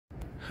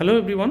Hello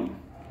everyone,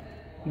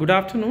 good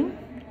afternoon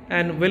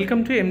and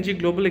welcome to MG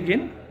Global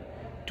again.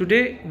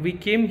 Today we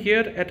came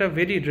here at a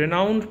very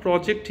renowned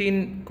project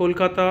in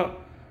Kolkata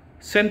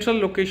central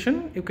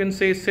location, you can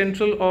say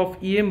central of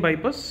EM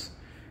bypass.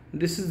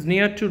 This is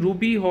near to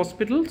Ruby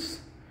hospitals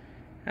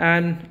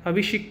and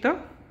Avishikta,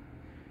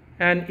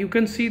 and you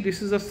can see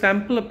this is a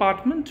sample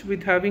apartment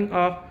with having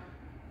a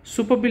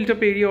super built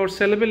up area or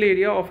sellable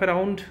area of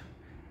around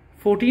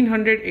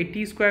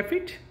 1480 square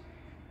feet,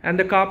 and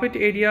the carpet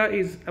area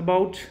is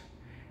about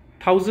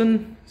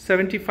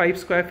 1075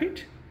 square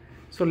feet.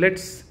 So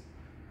let's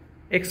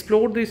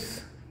explore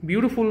this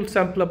beautiful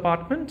sample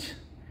apartment.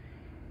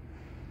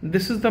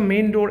 This is the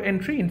main door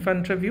entry in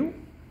front of you.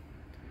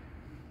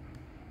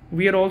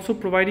 We are also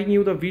providing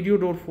you the video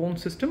door phone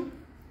system,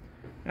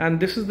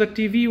 and this is the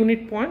TV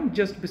unit point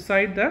just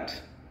beside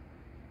that,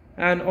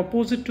 and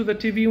opposite to the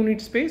TV unit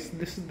space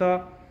this is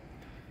the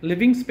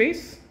living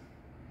space,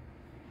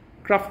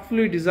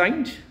 craftfully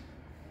designed.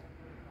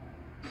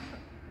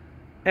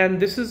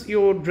 And this is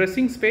your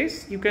dressing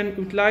space. You can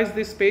utilize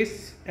this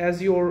space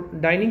as your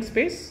dining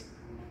space,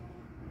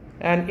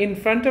 and in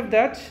front of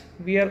that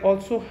we are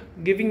also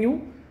giving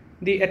you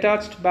the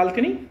attached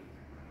balcony.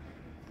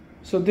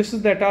 So this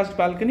is the attached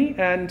balcony,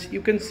 and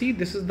you can see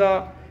this is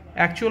the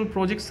actual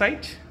project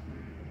site.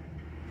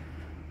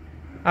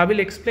 I will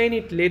explain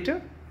it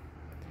later.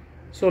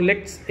 So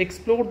let's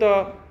explore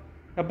the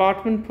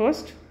apartment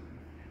first.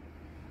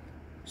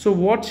 So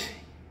what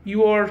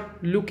you are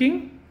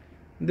looking,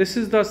 this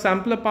is the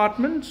sample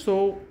apartment.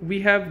 So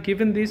we have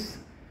given these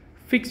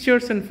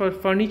fixtures and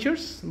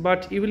furnitures,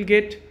 but you will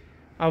get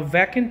a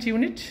vacant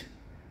unit.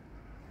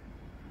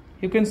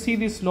 You can see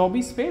this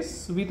lobby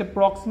space with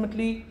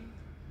approximately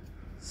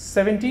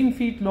 17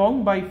 feet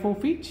long by 4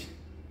 feet.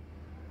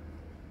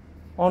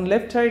 On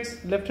left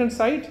hand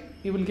side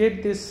you will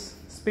get this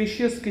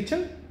spacious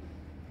kitchen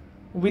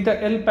with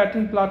a L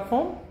pattern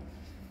platform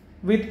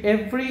with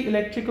every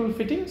electrical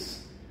fittings.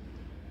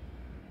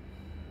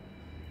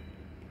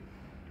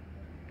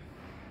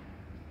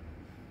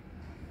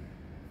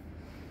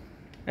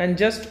 And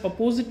just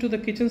opposite to the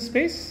kitchen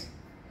space,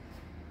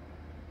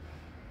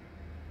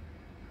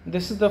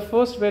 this is the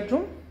first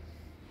bedroom,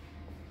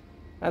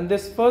 and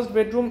this first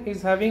bedroom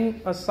is having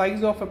a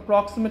size of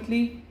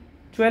approximately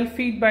 12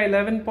 feet by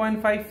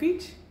 11.5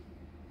 feet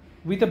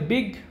with a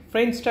big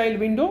French style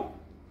window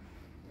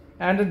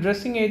and a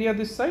dressing area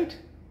this side,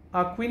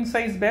 a queen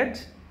size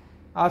bed,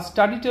 a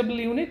study table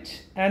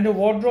unit, and a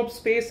wardrobe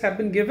space have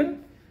been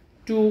given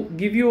to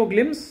give you a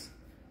glimpse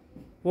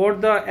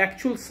what the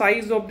actual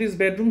size of this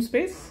bedroom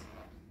space.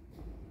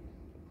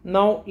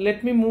 Now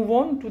let me move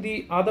on to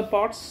the other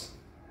parts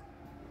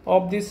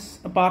of this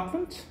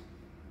apartment.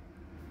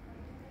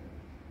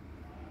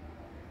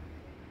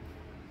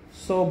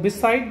 So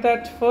beside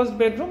that first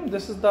bedroom,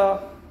 this is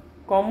the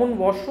common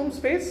washroom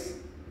space.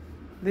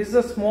 This is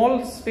a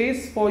small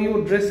space for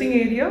your dressing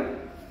area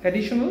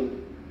additional,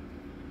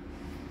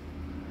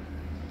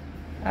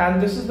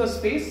 and this is the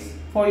space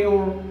for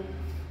your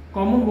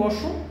common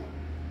washroom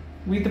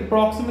with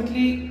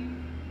approximately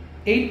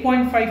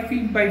 8.5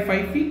 feet by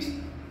 5 feet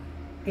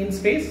in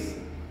space.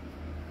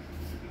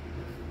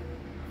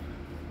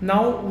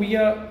 Now we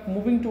are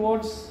moving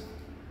towards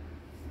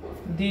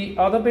the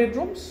other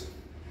bedrooms.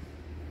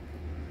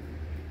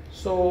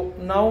 So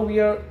now we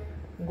are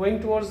going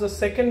towards the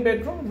second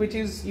bedroom, which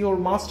is your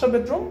master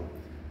bedroom.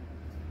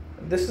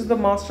 This is the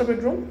master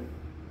bedroom,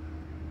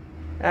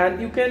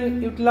 and you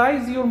can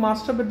utilize your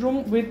master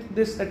bedroom with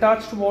this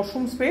attached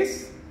washroom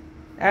space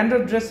and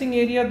a dressing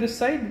area this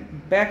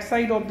side, back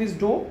side of this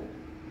door.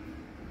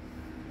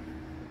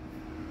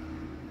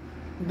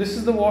 This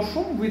is the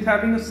washroom with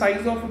having a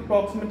size of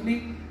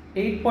approximately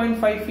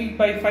 8.5 feet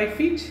by 5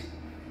 feet.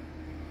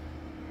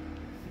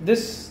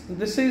 This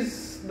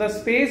is the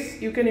space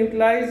you can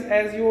utilize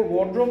as your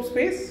wardrobe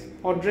space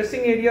or dressing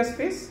area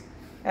space,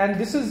 and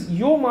this is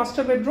your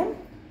master bedroom.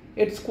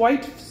 It's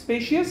quite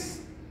spacious,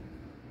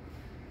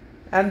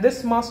 and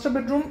this master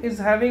bedroom is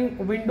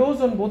having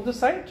windows on both the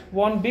sides,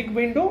 one big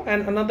window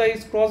and another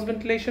is cross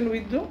ventilation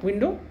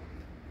window.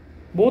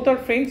 Both are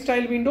French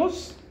style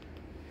windows.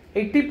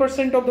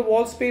 80% of the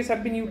wall space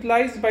have been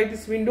utilized by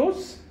these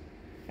windows,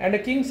 and a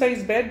king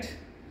size bed,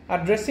 a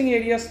dressing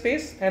area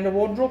space and a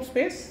wardrobe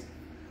space.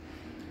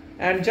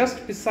 And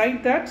just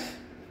beside that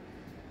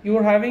you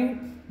are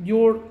having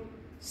your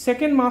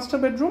second master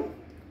bedroom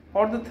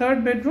or the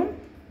third bedroom.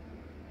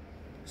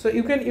 So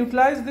you can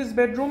utilize this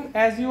bedroom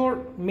as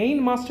your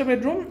main master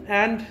bedroom,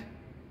 and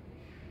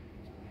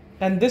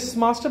this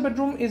master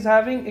bedroom is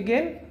having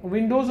again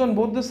windows on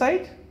both the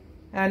side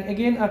and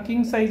again a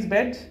king size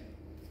bed.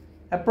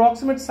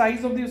 Approximate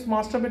size of this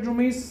master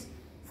bedroom is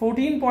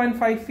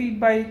 14.5 feet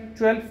by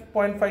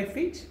 12.5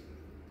 feet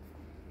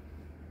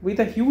with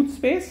a huge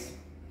space.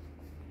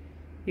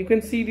 You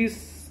can see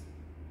this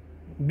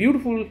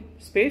beautiful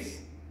space,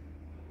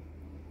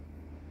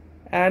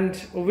 and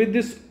with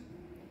this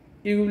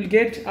you will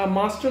get a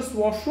master's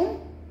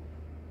washroom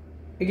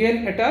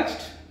again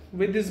attached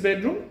with this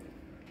bedroom.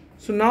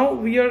 So now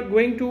we are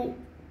going to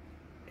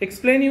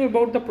explain you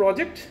about the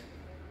project.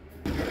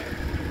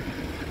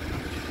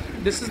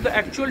 This is the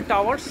actual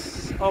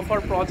towers of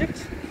our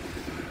project.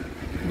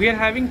 We are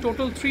having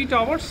total 3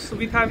 towers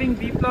with having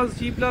B plus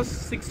G plus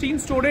 16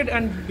 stored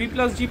and B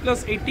plus G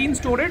plus 18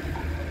 stored,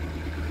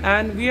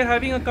 and we are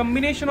having a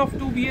combination of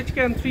 2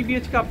 BHK and 3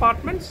 BHK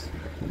apartments.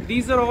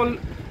 These are all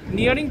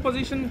nearing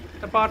position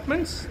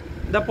apartments.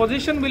 The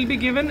position will be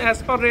given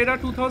as per RERA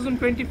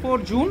 2024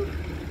 June,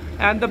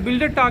 and the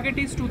builder target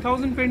is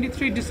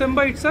 2023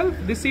 December itself,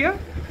 this year.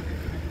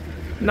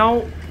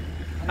 Now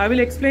I will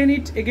explain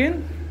it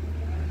again.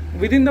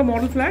 Within the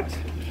model flat,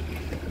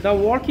 the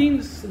work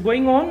is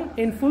going on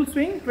in full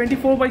swing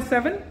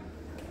 24/7,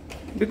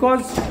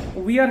 because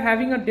we are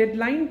having a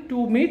deadline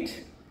to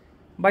meet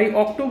by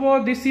October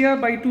this year.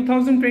 By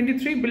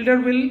 2023, builder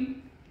will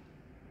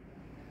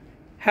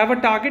have a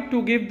target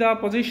to give the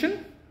position,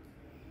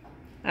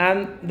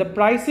 and the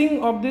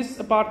pricing of this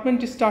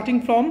apartment is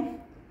starting from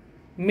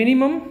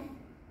minimum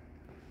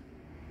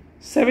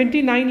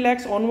 79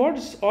 lakhs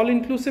onwards, all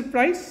inclusive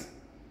price.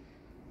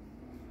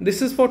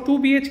 This is for 2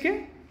 BHK,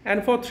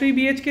 and for 3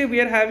 BHK we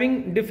are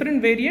having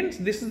different variants.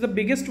 This is the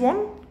biggest one.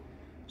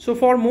 So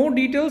for more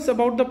details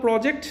about the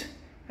project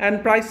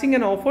and pricing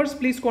and offers,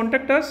 please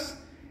contact us.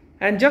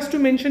 And just to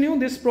mention you,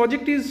 this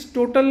project is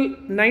total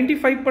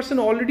 95%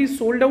 already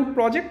sold out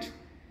project.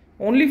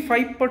 Only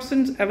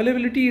 5%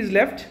 availability is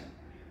left.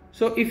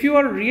 So if you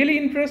are really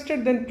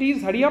interested, then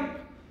please hurry up,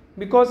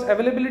 because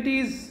availability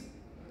is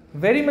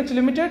very much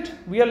limited.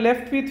 We are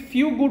left with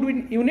few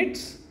good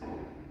units.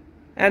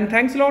 And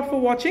thanks a lot for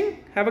watching.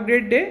 Have a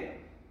great day.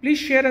 Please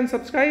share and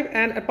subscribe.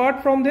 And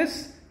apart from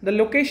this, the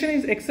location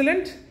is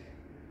excellent,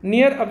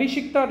 near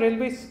Abhishekta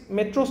Railway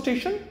metro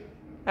station,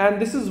 and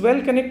this is well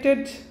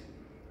connected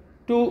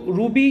to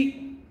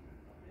Ruby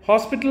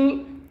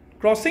Hospital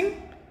crossing.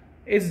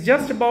 It's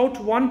just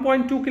about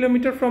 1.2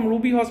 km from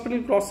Ruby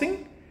Hospital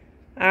crossing,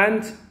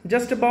 and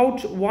just about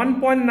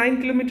 1.9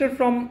 km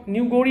from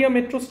New Goria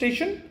metro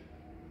station,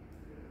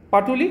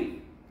 Patuli.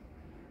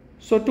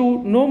 So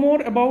to know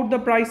more about the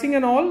pricing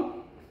and all,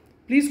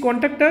 please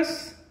contact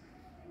us,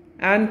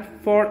 and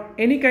for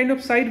any kind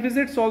of site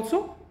visits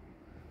also.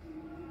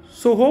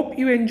 So hope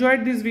you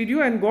enjoyed this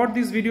video and got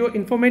this video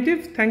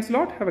informative. Thanks a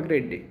lot. Have a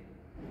great day.